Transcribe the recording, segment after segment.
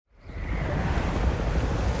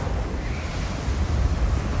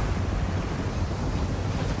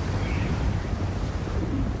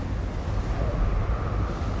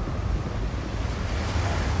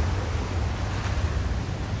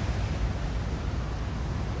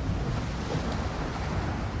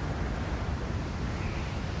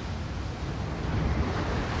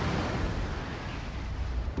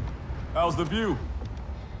How's the view?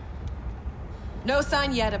 No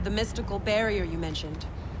sign yet of the mystical barrier you mentioned.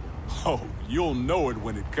 Oh, you'll know it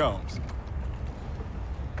when it comes.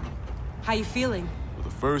 How you feeling? For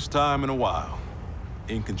the first time in a while,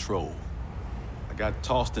 in control. I got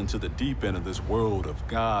tossed into the deep end of this world of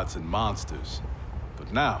gods and monsters.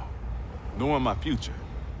 But now, knowing my future,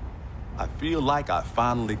 I feel like I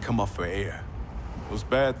finally come up for air. Those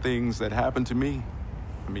bad things that happened to me,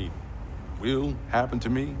 will happen to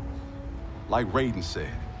me. Like Raiden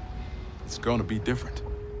said, it's gonna be different.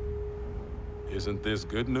 Isn't this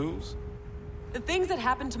good news? The things that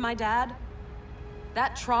happened to my dad,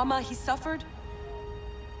 that trauma he suffered,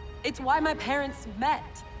 it's why my parents met.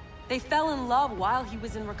 They fell in love while he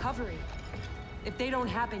was in recovery. If they don't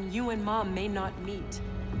happen, you and Mom may not meet.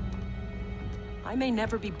 I may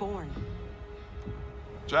never be born.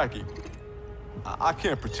 Jackie, I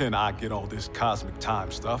can't pretend I get all this cosmic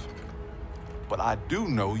time stuff. But I do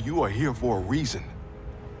know you are here for a reason.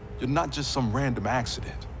 You're not just some random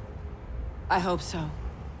accident. I hope so.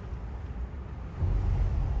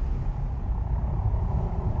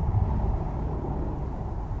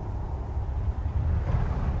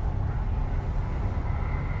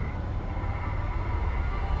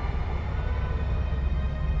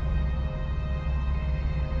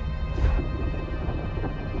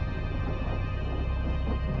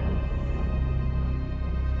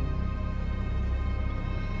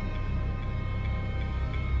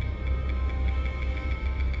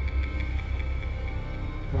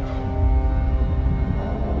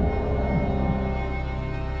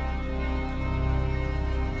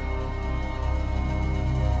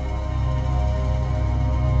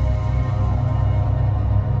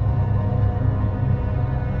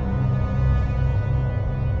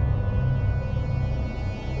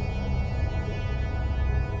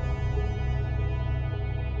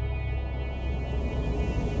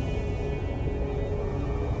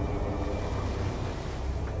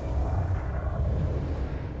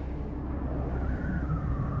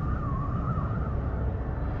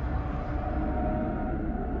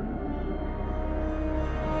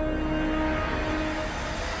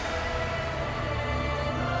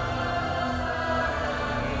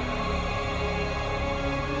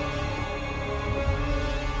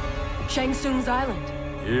 Shang Tsung's island.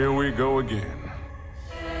 Here we go again.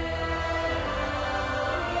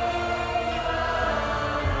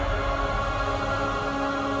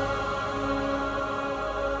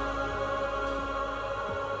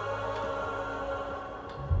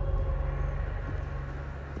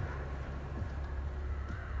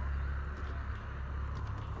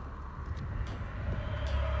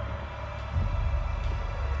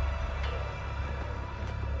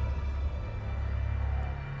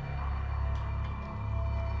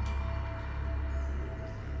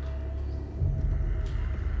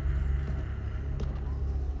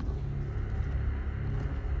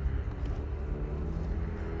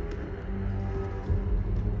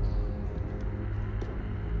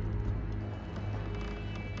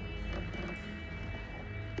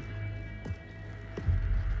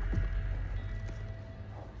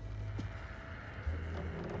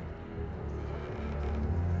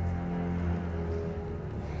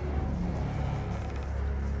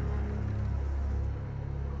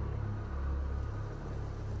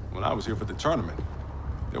 When I was here for the tournament,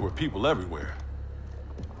 there were people everywhere.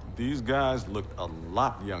 These guys looked a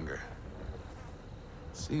lot younger.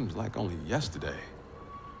 Seems like only yesterday.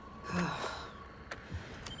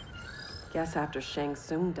 Guess after Shang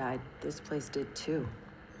Tsung died, this place did too.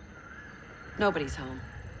 Nobody's home.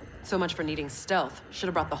 So much for needing stealth. Should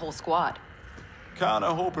have brought the whole squad.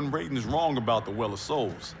 Kinda hoping Raiden's wrong about the Well of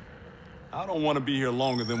Souls. I don't want to be here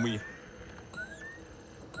longer than we...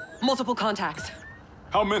 Multiple contacts.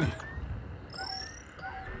 How many?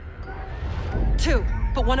 2,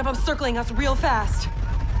 but one of them's circling us real fast.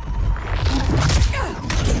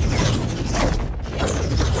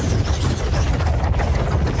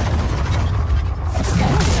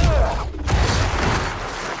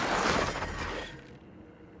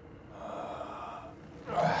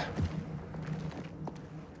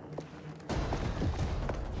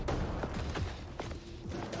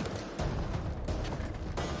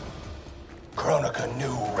 Kronika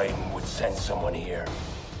knew Raiden would send someone here.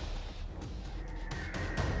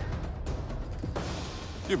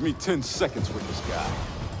 Give me 10 seconds with this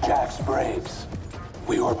guy. Jax Briggs.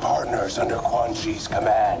 We were partners under Quan Chi's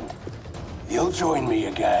command. You'll join me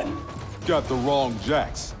again. Got the wrong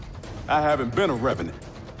Jax. I haven't been a Revenant,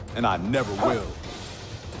 and I never will.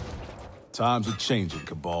 Times are changing,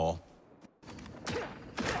 Cabal.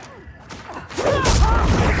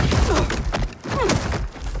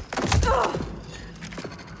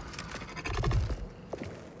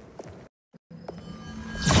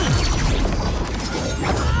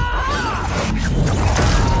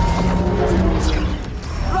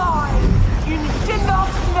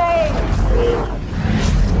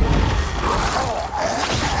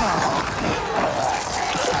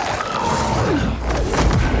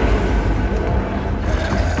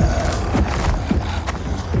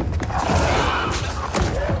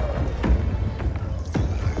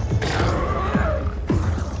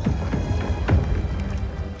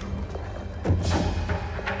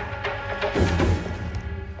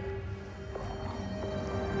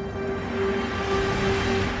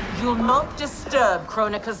 not disturb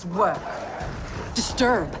Kronika's work.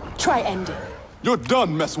 Disturb. Try ending. You're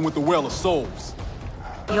done messing with the Well of Souls.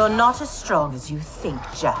 You're not as strong as you think,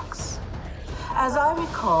 Jax. As I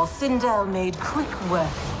recall, Sindel made quick work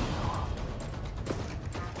of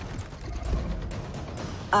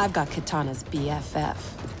I've got Kitana's BFF.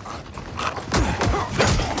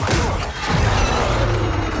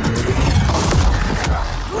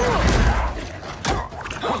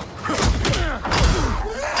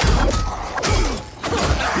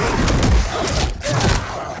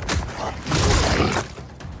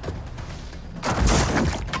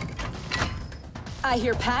 I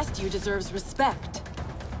hear past you deserves respect.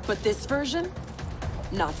 But this version,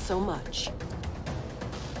 not so much.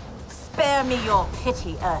 Spare me your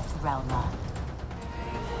pity, Earthrealmer.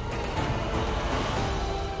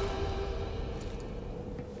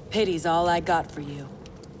 Pity's all I got for you.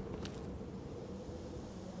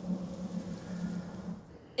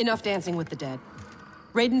 Enough dancing with the dead.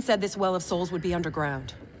 Raiden said this Well of Souls would be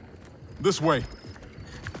underground. This way.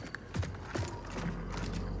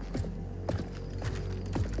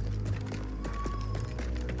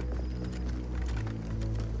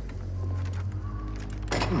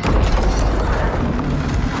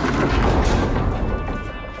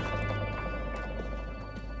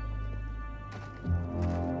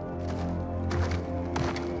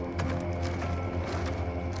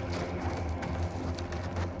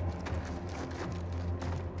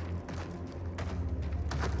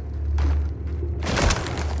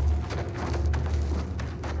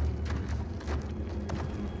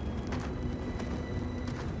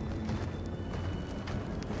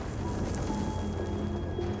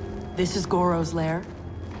 This is Goro's lair?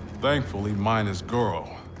 Thankfully, mine is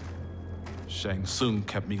Goro. Shang Tsung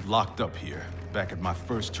kept me locked up here, back at my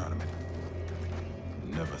first tournament.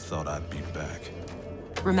 Never thought I'd be back.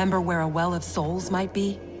 Remember where a Well of Souls might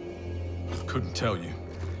be? Couldn't tell you.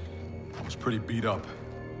 I was pretty beat up.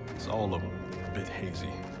 It's all a bit hazy.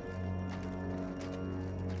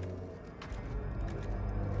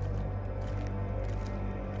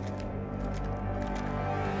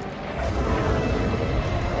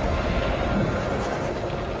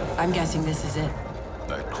 I'm guessing this is it.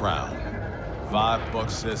 That crown. $5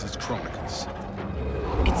 says it's Kronika's.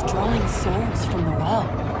 It's drawing souls from the well.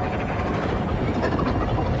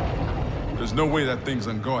 There's no way that thing's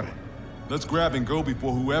unguarded. Let's grab and go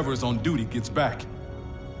before whoever's on duty gets back.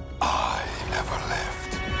 I never left.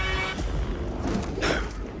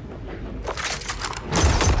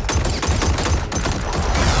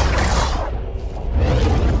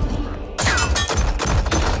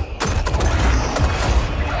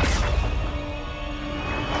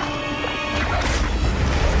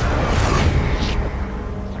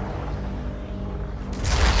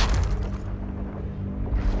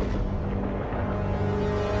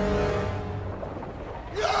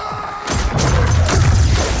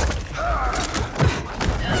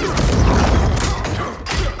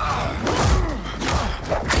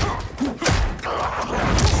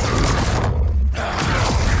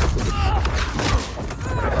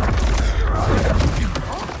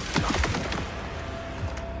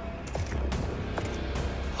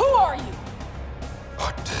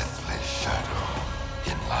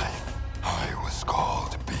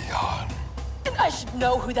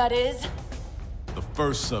 Know who that is? The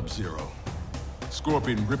first Sub-Zero.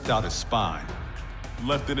 Scorpion ripped out his spine.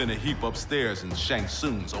 Left it in a heap upstairs in Shang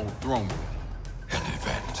Tsung's old throne room. An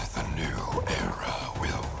event the new era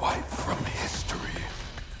will wipe from history.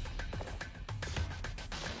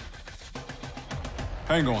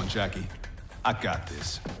 Hang on, Jackie. I got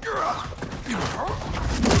this.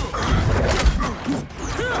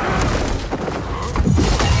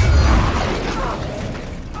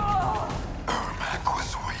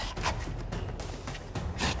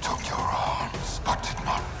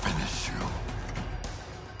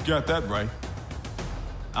 Got that right.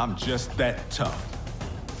 I'm just that tough.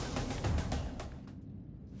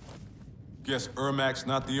 Guess Ermac's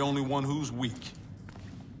not the only one who's weak.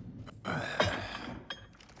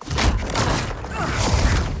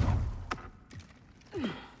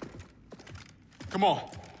 Come on,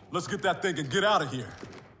 let's get that thing and get out of here.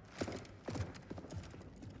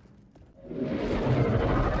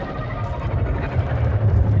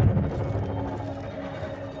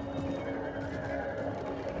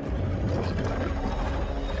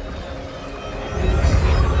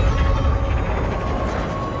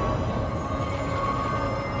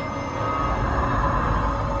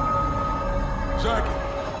 Jackie,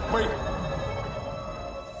 wait.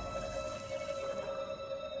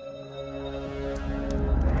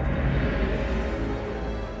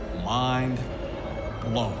 Mind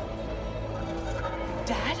blown.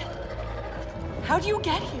 Dad? How'd you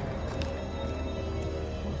get here?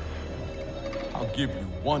 I'll give you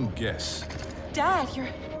one guess. Dad,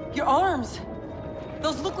 your arms.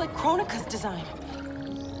 Those look like Kronika's design.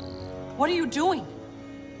 What are you doing?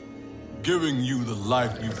 Giving you the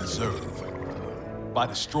life you deserve. By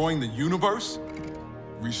destroying the universe?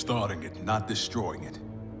 Restarting it, not destroying it.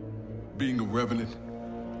 Being a revenant.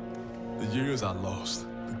 The years I lost.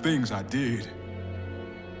 The things I did.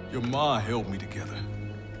 Your ma held me together.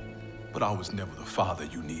 But I was never the father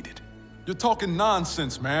you needed. You're talking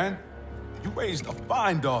nonsense, man. You raised a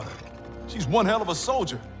fine daughter. She's one hell of a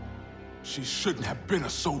soldier. She shouldn't have been a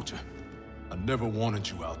soldier. I never wanted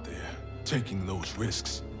you out there, taking those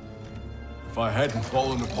risks. If I hadn't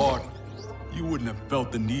fallen apart, you wouldn't have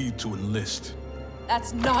felt the need to enlist.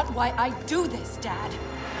 That's not why I do this, Dad.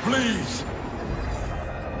 Please!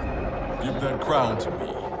 Give that crown to me.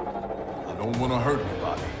 I don't want to hurt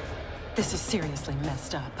anybody. This is seriously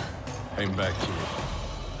messed up. Hang back, kid.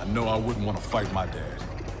 I know I wouldn't want to fight my dad.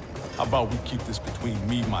 How about we keep this between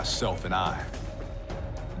me, myself, and I?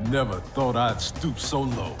 Never thought I'd stoop so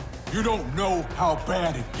low. You don't know how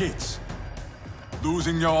bad it gets.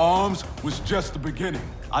 Losing your arms was just the beginning.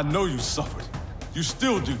 I know you suffered. You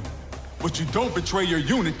still do. But you don't betray your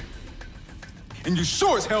unit. And you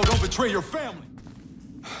sure as hell don't betray your family.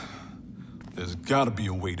 There's gotta be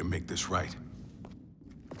a way to make this right.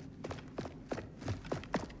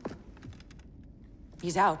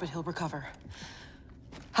 He's out, but he'll recover.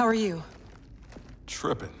 How are you?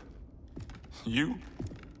 Tripping. You?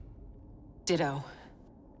 Ditto.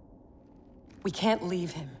 We can't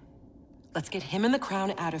leave him. Let's get him and the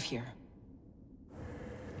crown out of here.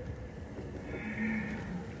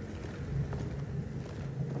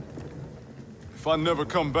 If I never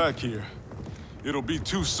come back here, it'll be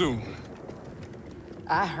too soon.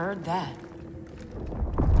 I heard that.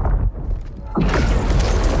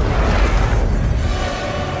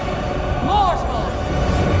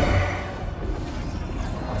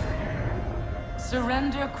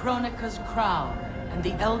 Surrender Kronika's crown and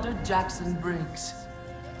the Elder Jackson Briggs.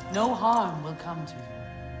 No harm will come to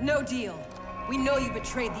you. No deal. We know you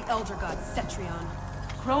betrayed the Elder God, Cetrion.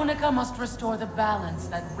 Kronika must restore the balance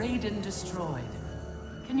that Raiden destroyed.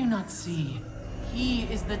 Can you not see? He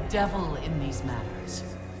is the devil in these matters.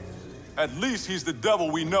 At least he's the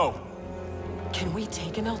devil we know. Can we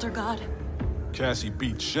take an Elder God? Cassie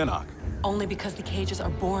beat Shinnok. Only because the cages are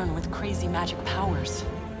born with crazy magic powers.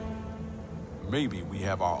 Maybe we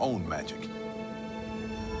have our own magic.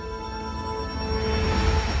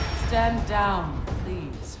 Stand down,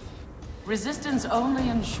 please. Resistance only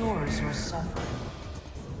ensures your suffering.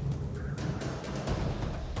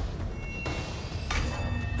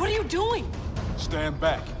 What are you doing? Stand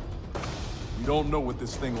back. We don't know what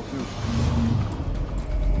this thing will do.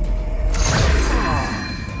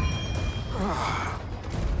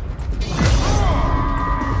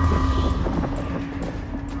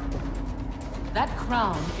 That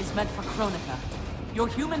crown is meant for Kronika. Your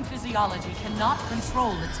human physiology cannot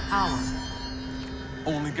control its power.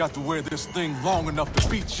 Only got to wear this thing long enough to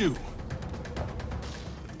beat you.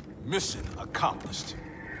 Mission accomplished.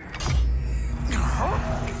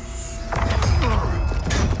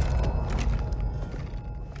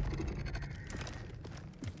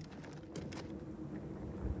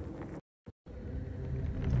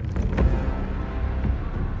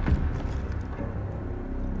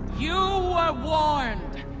 You were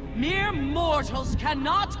warned. Mere mortals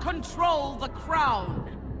cannot control the crown.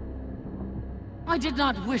 I did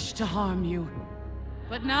not wish to harm you,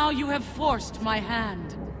 but now you have forced my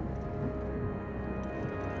hand.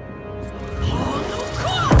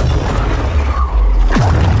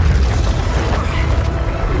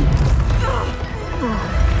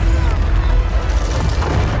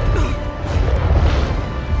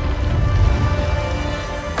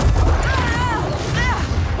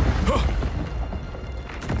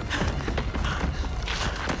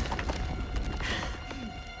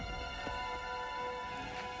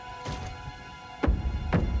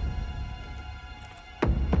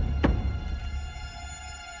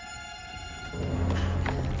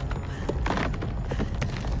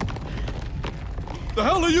 The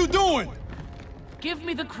hell are you doing? Give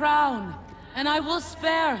me the crown, and I will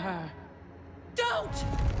spare her. Don't!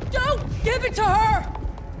 Don't give it to her!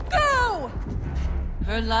 Go!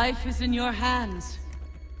 Her life is in your hands.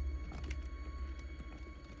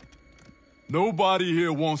 Nobody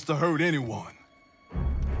here wants to hurt anyone.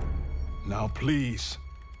 Now please,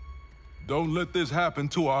 don't let this happen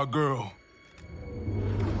to our girl.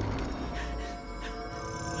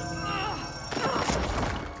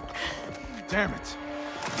 Damn it.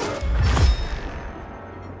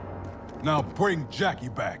 Now bring Jackie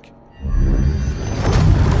back.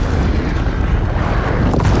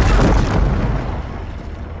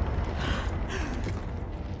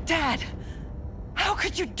 Dad! How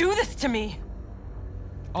could you do this to me?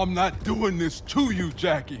 I'm not doing this to you,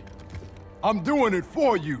 Jackie. I'm doing it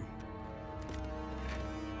for you.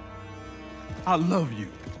 I love you.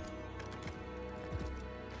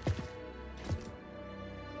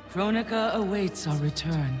 Kronika awaits our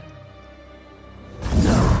return.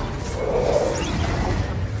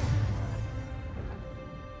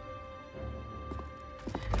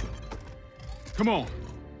 Come on.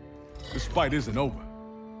 This fight isn't over.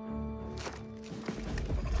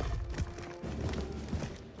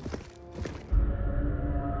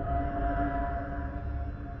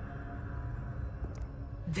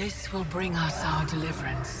 This will bring us our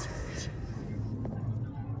deliverance.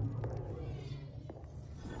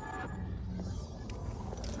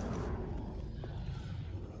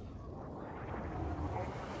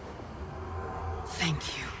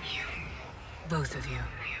 Thank you. Both of you.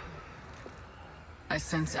 I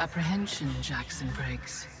sense apprehension, Jackson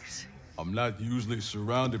Briggs. I'm not usually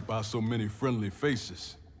surrounded by so many friendly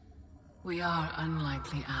faces. We are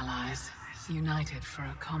unlikely allies, united for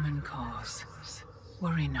a common cause.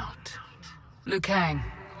 Worry not. Liu Kang,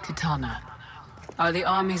 Kitana, are the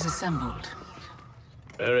armies assembled?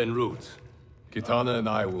 They're en route. Kitana and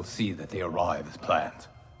I will see that they arrive as planned.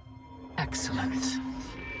 Excellent.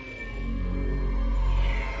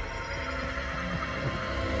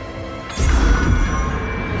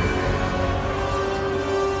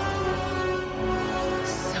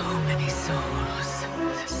 So many souls,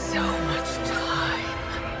 so much time.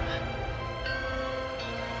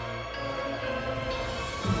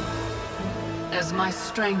 As my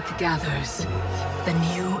strength gathers, the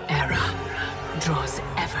new era draws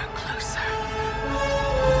ever closer.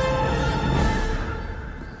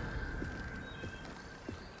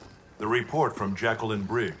 The report from Jacqueline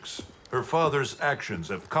Briggs. Her father's actions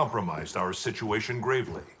have compromised our situation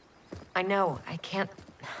gravely. I know. I can't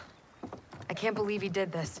believe he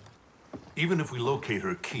did this. Even if we locate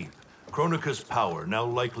her keep, Kronika's power now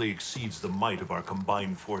likely exceeds the might of our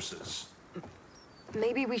combined forces.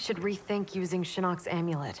 Maybe we should rethink using Shinnok's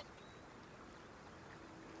amulet.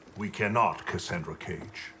 We cannot, Cassandra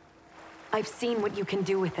Cage. I've seen what you can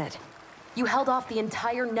do with it. You held off the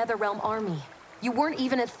entire Netherrealm army. You weren't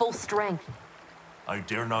even at full strength. I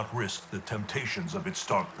dare not risk the temptations of its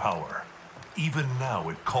dark power. Even now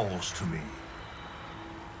it calls to me.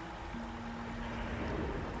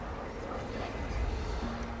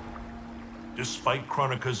 Despite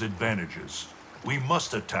Kronika's advantages, we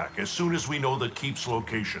must attack as soon as we know the keep's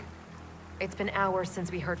location. It's been hours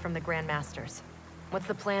since we heard from the Grandmasters. What's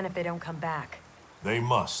the plan if they don't come back? They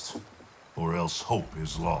must, or else hope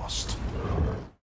is lost.